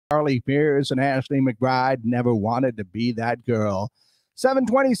Carly Pierce and Ashley McBride. Never wanted to be that girl.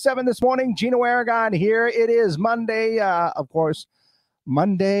 7:27 this morning. Gino Aragon here. It is Monday, of course,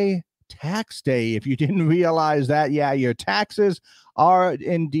 Monday tax day. If you didn't realize that, yeah, your taxes are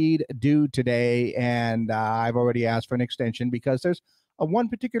indeed due today. And I've already asked for an extension because there's one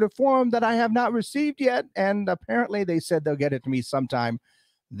particular form that I have not received yet. And apparently they said they'll get it to me sometime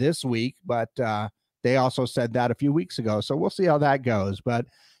this week. But they also said that a few weeks ago. So we'll see how that goes. But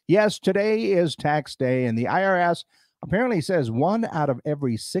yes, today is tax day. And the IRS apparently says 1 out of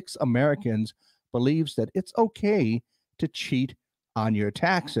every 6 Americans believes that it's okay to cheat on your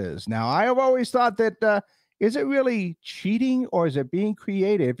taxes. Now, I have always thought that is it really cheating or is it being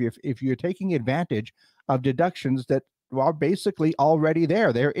creative if you're taking advantage of deductions that are basically already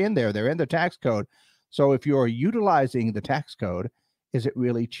there? They're in there. They're in the tax code. So if you're utilizing the tax code, is it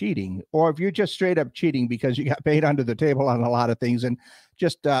really cheating? Or if you're just straight up cheating because you got paid under the table on a lot of things and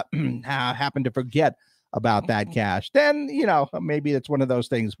just happen to forget about that cash, then, you know, maybe it's one of those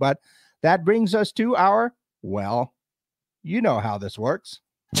things. But that brings us to our, well, you know how this works.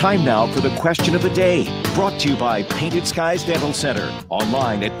 Time now for the question of the day, brought to you by Painted Skies Dental Center,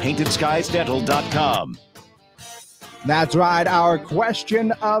 online at paintedskiesdental.com. That's right. Our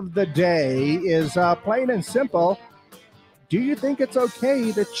question of the day is plain and simple. Do you think it's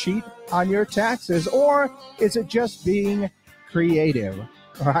okay to cheat on your taxes, or is it just being creative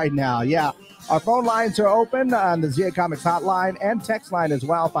right now? Yeah. Our phone lines are open on the ZA Comics hotline and text line as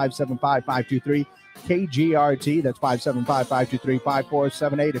well, 575-523-KGRT. That's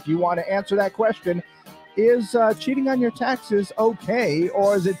 575-523-5478. If you want to answer that question, is cheating on your taxes okay,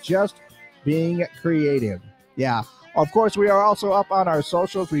 or is it just being creative? Yeah. Of course, we are also up on our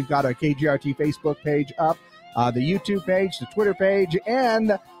socials. We've got our KGRT Facebook page up, the YouTube page, the Twitter page,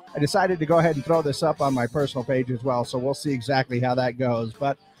 and I decided to go ahead and throw this up on my personal page as well, so we'll see exactly how that goes.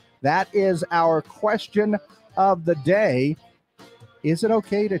 But that is our question of the day. Is it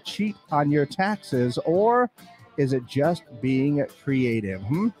okay to cheat on your taxes, or is it just being creative?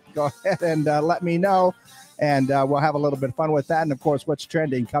 Go ahead and let me know, and we'll have a little bit of fun with that. And, of course, what's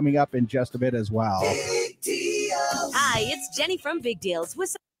trending coming up in just a bit as well. Big Deals. Hi, it's Jenny from Big Deals.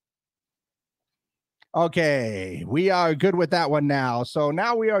 Okay, we are good with that one now. So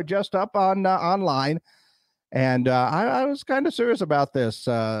now we are just up on online. And I was kind of serious about this.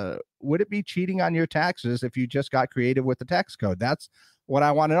 Would it be cheating on your taxes if you just got creative with the tax code? That's what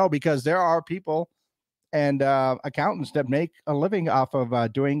I want to know, because there are people and accountants that make a living off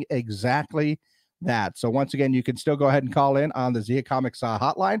of doing exactly that. So once again, you can still go ahead and call in on the Zia Comics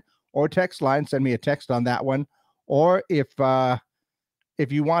hotline or text line. Send me a text on that one. Or if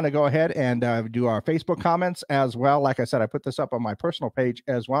you want to go ahead and do our Facebook comments as well. Like I said, I put this up on my personal page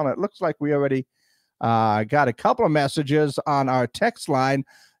as well. And it looks like we already got a couple of messages on our text line.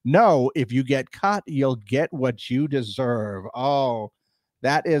 No, if you get caught, you'll get what you deserve. Oh,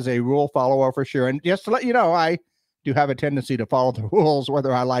 that is a rule follower for sure. And just to let you know, I do have a tendency to follow the rules,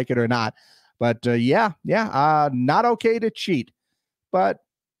 whether I like it or not. But not okay to cheat, but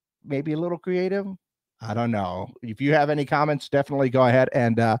maybe a little creative. I don't know. If you have any comments, definitely go ahead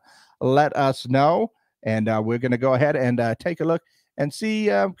and let us know. And we're going to go ahead and take a look and see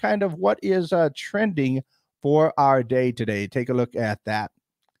kind of what is trending for our day today. Take a look at that.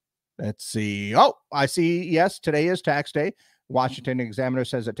 Let's see. Oh, I see. Yes, today is tax day. Washington Examiner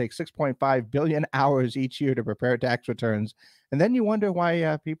says it takes 6.5 billion hours each year to prepare tax returns. And then you wonder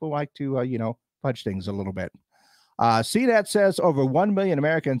why people like to, fudge things a little bit. CNET says over 1 million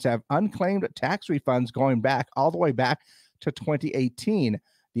Americans have unclaimed tax refunds going back all the way back to 2018.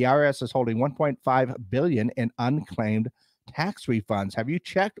 The IRS is holding 1.5 billion in unclaimed tax refunds. Have you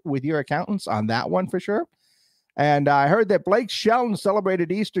checked with your accountants on that one for sure? And I heard that Blake Shelton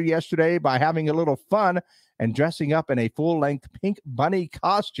celebrated Easter yesterday by having a little fun and dressing up in a full-length pink bunny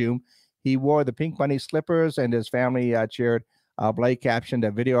costume. He wore the pink bunny slippers, and his family cheered. Blake captioned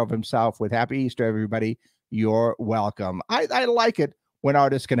a video of himself with "Happy Easter, everybody. You're welcome." I like it when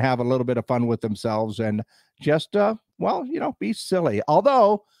artists can have a little bit of fun with themselves and just, be silly.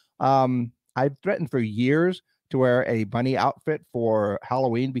 Although I've threatened for years to wear a bunny outfit for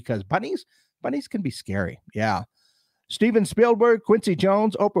Halloween because bunnies can be scary. Yeah. Steven Spielberg, Quincy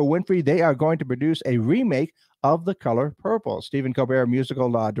Jones, Oprah Winfrey, they are going to produce a remake of The Color Purple. Stephen Colbert musical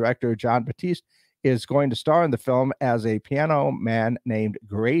director John Batiste is going to star in the film as a piano man named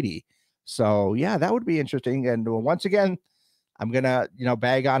Grady. So, yeah, that would be interesting. And once again, I'm going to,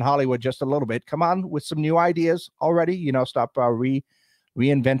 bag on Hollywood just a little bit. Come on with some new ideas already. Stop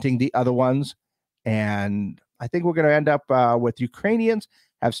reinventing the other ones. And I think we're going to end up with Ukrainians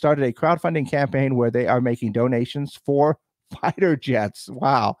have started a crowdfunding campaign where they are making donations for fighter jets.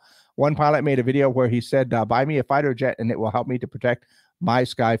 Wow. One pilot made a video where he said, buy me a fighter jet and it will help me to protect my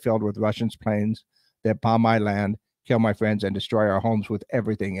sky filled with Russian planes that bomb my land, kill my friends, and destroy our homes with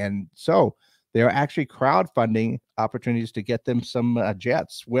everything. And so there are actually crowdfunding opportunities to get them some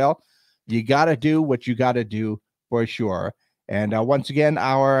jets. Well, you got to do what you got to do for sure. And once again,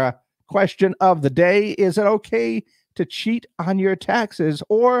 our question of the day, is it okay to cheat on your taxes,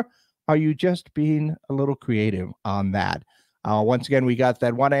 or are you just being a little creative on that? Once again, we got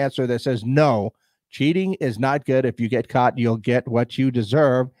that one answer that says no, cheating is not good. If you get caught, you'll get what you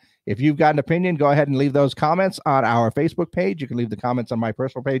deserve. If you've got an opinion, go ahead and leave those comments on our Facebook page. You can leave the comments on my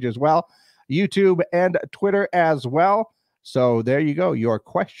personal page as well, YouTube and Twitter as well. So there you go, your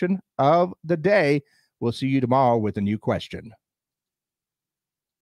question of the day. We'll see you tomorrow with a new question.